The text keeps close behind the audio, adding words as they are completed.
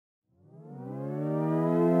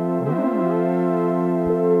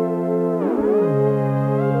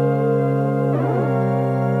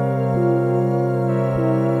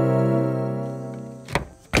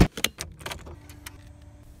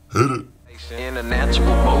a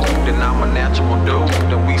natural mood, and I'm a natural dude,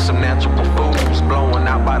 and we some natural fools blowing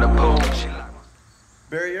out by the pool.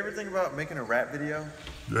 Barry, you ever think about making a rap video?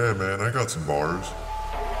 Yeah, man, I got some bars.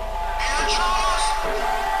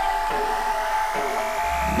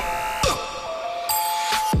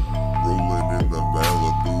 Rolling in the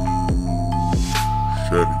Malibu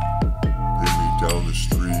Chevy, hit me down the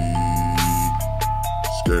street,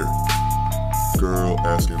 scared. Girl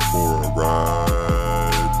asking for a ride.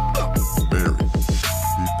 Mary,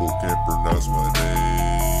 people can't pronounce my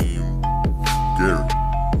name. Gary.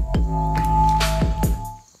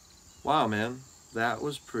 Wow, man, that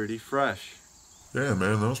was pretty fresh. Yeah,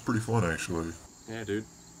 man, that was pretty fun, actually. Yeah, dude.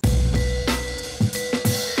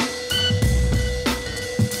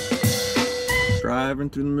 Driving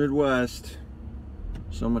through the Midwest.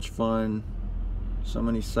 So much fun. So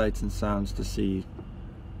many sights and sounds to see.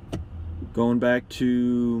 Going back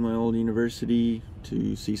to my old university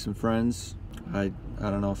to see some friends. I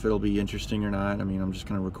don't know if it'll be interesting or not. I mean, I'm just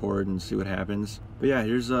gonna record and see what happens. But yeah,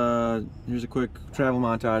 here's a quick travel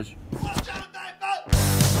montage.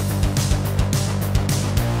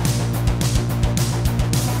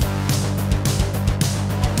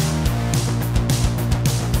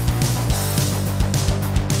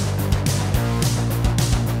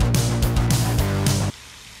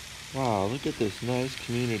 Wow, look at this nice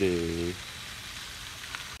community.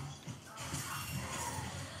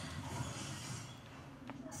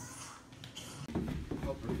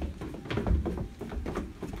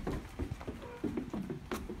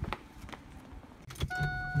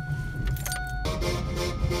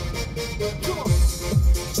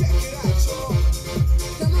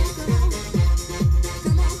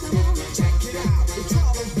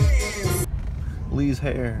 Lee's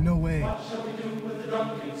hair. No way. What shall we do with the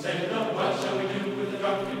drunken sailor? What shall we do with the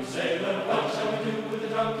drunken sailor? What shall we do with the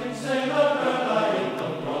drunken sailor? Early in the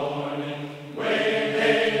morning, way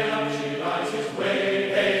hey and up she rises,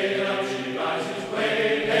 way hey and up she rises,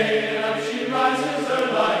 way hey and up she rises.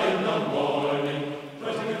 Early in the morning,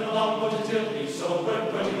 putting in the longboat until he's sober,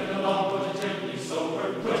 putting in the longboat until he's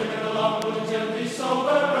sober, putting in the longboat until he's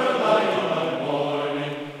sober. Early in the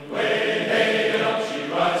morning, way hey and up she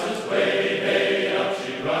rises, way.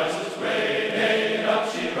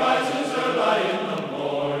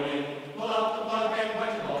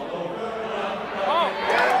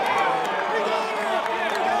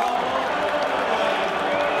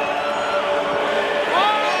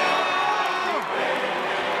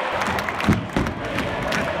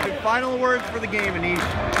 Final words for the game, Anish.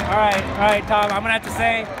 All right, Tom. I'm gonna have to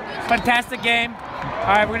say, fantastic game. All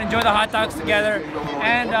right, we're gonna enjoy the hot dogs together.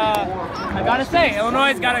 And I gotta say,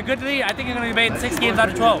 Illinois has got a good lead. I think it's gonna be made 6 games out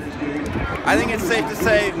of 12. I think it's safe to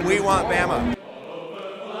say we want Bama.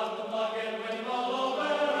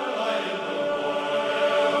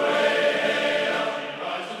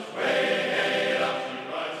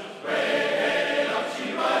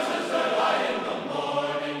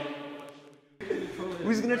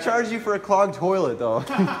 Who's gonna charge you for a clogged toilet, though? It's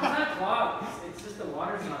not clogged. It's just the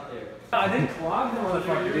water's not there. I didn't clog the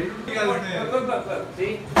motherfucker, dude. You guys Look.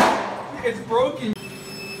 See? It's broken.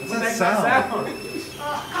 What's that sound?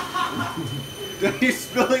 Dude, he's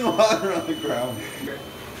spilling water on the ground.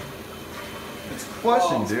 It's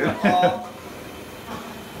flushing, dude. No,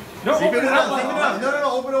 Open it up.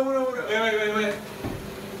 No, open it. Wait.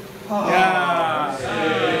 Oh. Yeah.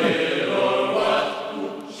 Sailor,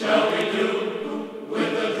 what shall we do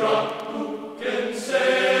with the drunken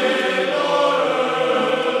sailor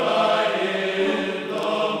early in the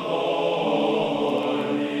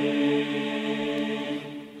morning?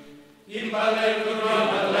 Keep my leg, run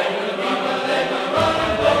my leg, run my leg, run my leg,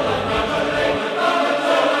 run my leg, run my leg.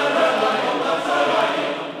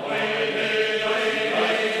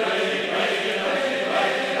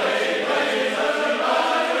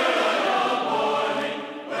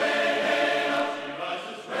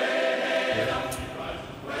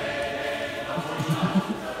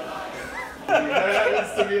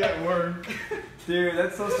 To be at work. Dude,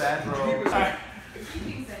 that's so sad, bro. World Star!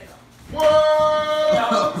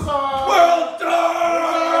 World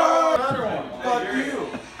Star! Fuck you!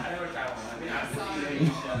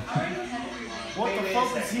 What the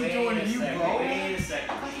fuck is he doing to you, bro? Wait a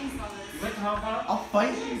second. You went to Hong Kong? I'll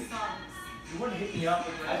fight you. You wouldn't hit me up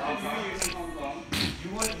when you're in Hong Kong. You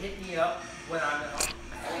wouldn't hit me up when I'm in Hong Kong.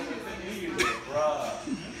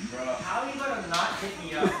 Bruh. How are you gonna not hit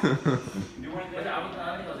me up? You weren't there? I was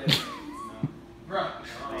there. Bruh.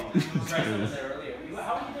 Oh, Preston was there earlier.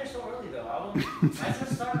 How were you there so early though? I was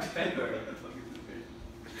gonna start in February.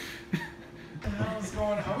 What the hell is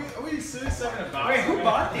going on? Are we serious having a box? Wait, who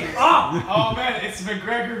bought these? Oh man, it's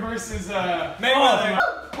McGregor versus Mayweather.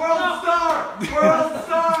 World Star! World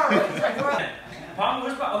star! Palm,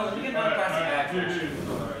 where's my... Oh, let me get another plastic bag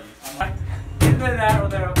first. Either that or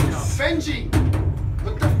they're... Benji!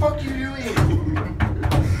 What the fuck are you doing?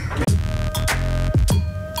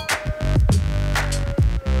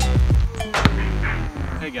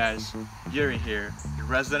 Hey guys, Yuri here, your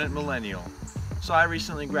resident millennial. So I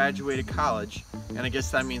recently graduated college, and I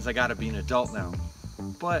guess that means I gotta be an adult now.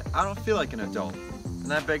 But I don't feel like an adult, and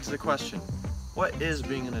that begs the question, what is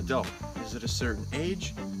being an adult? Is it a certain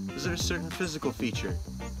age? Is it a certain physical feature?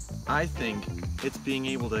 I think it's being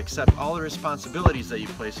able to accept all the responsibilities that you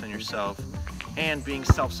place on yourself and being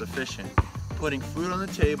self-sufficient, putting food on the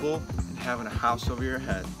table and having a house over your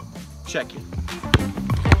head. Check it.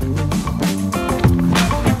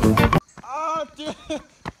 Oh, dude!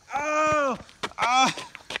 Oh!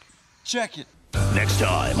 Check it. Next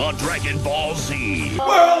time on Dragon Ball Z.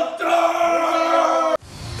 World